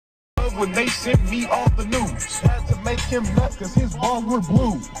love when they sent me off the news. Had to make him nuts cause his balls were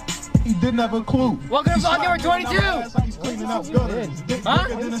blue. He didn't have a clue. Welcome to vlog number 22! Huh?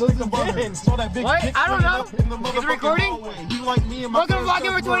 What? I don't know. Is it recording? Welcome to vlog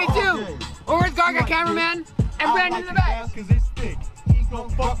number 22! We're with Garga cameraman and Brandon in the back.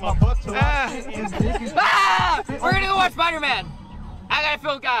 We're gonna go watch Spider-Man. I gotta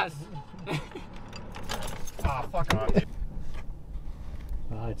fill gas. Ah, fuck off.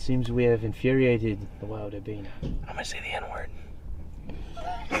 Well, it seems we have infuriated the wild Urbina. I'm gonna say the N-word.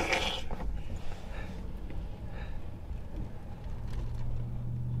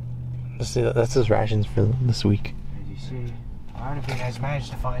 That's his rations for this week. As you see, wild Urbina has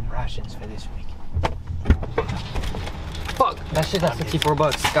managed to find rations for this week. Fuck! That shit, that's 54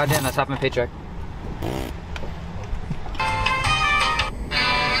 bucks. Goddamn, that's half my paycheck.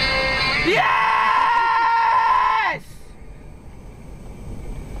 Yes!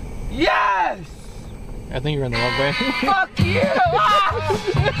 Yes! I think you're in the wrong way. Fuck you!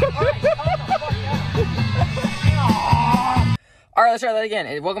 Alright, let's try that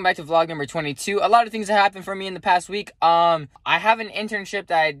again. Welcome back to vlog number 22. A lot of things have happened for me in the past week. I have an internship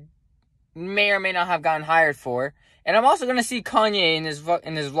that I may or may not have gotten hired for. And I'm also gonna see Kanye in this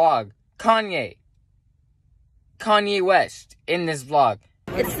vlog. Kanye West in this vlog.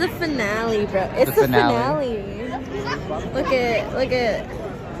 It's the finale, bro. It's the finale. Look at.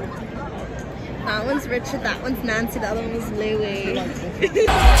 That one's Richard, that one's Nancy, the other one was Louie.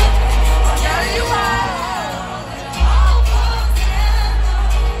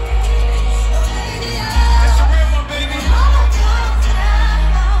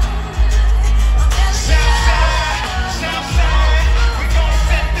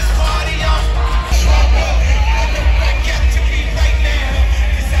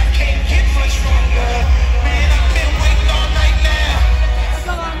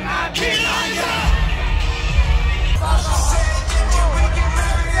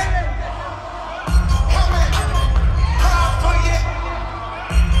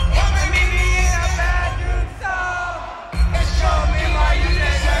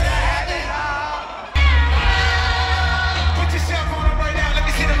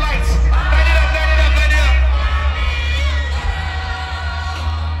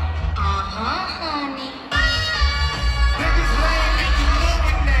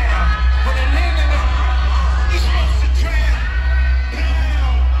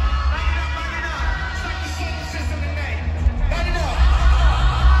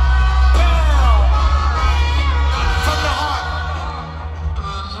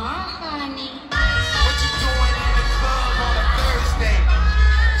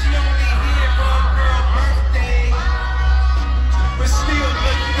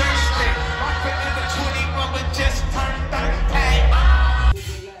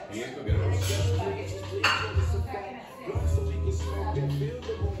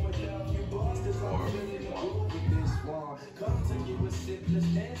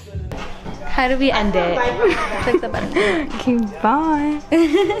 How do we end it? Click the button. Okay, bye.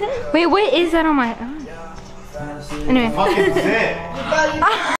 Wait, what is that on my... Anyway.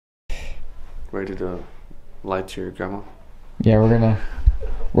 Ready to lie to your grandma? Yeah, we're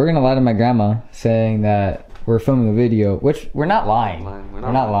gonna lie to my grandma saying that we're filming a video, which we're not lying.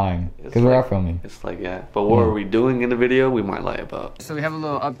 We're not lying because we are filming. It's like, yeah, but what are we doing in the video? We might lie about. So we have a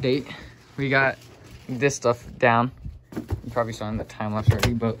little update. We got this stuff down. You probably saw in the time lapse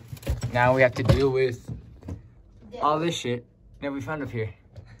already, but now we have to deal with all this shit that we found up here.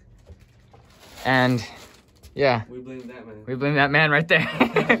 And yeah, we blame that man. We blame that man right there.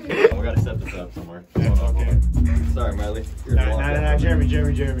 We gotta set this up somewhere. Okay. Sorry, Miley. Nah,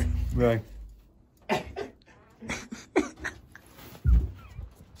 Jeremy. Right.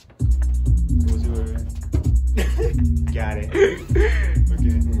 Got it.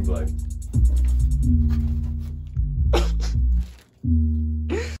 Okay. Bye.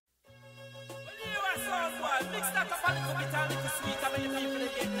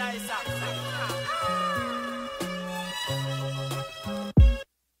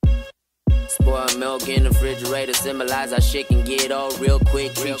 Spoiled milk in the refrigerator symbolize our shit can get old real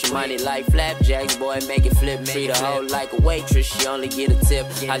quick. Treat your money like flapjacks, boy, make it flip. Treat a hoe like a waitress, she only get a tip.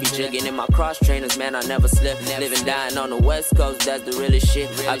 I be jigging in my cross trainers, man, I never slip. Living, dying on the west coast, that's the realest shit.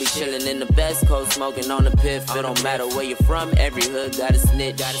 I be chilling in the best coast, smoking on the piff. It don't matter where you're from, every hood got a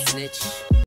snitch.